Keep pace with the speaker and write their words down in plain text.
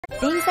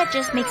Things that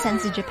just make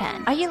sense in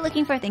Japan. Are you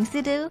looking for things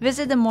to do?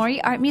 Visit the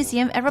Mori Art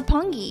Museum at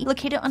Roppongi,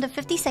 located on the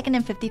 52nd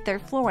and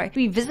 53rd floor.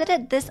 We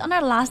visited this on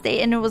our last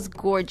day and it was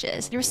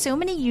gorgeous. There were so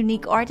many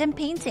unique art and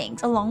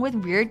paintings, along with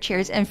weird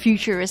chairs and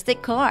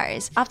futuristic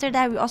cars. After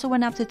that, we also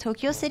went up to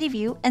Tokyo City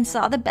View and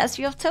saw the best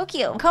view of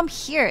Tokyo. Come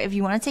here if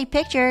you want to take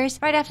pictures.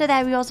 Right after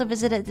that, we also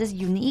visited this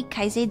unique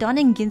kaisei-don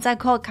in Ginza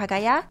called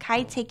Kagaya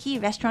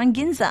Kaiteki Restaurant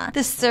Ginza. The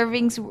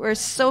servings were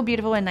so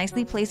beautiful and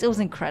nicely placed, it was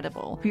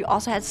incredible. We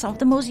also had some of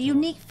the most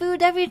unique food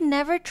that we'd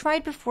never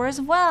tried before as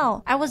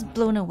well. I was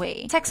blown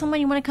away. Text someone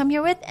you want to come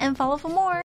here with and follow for more.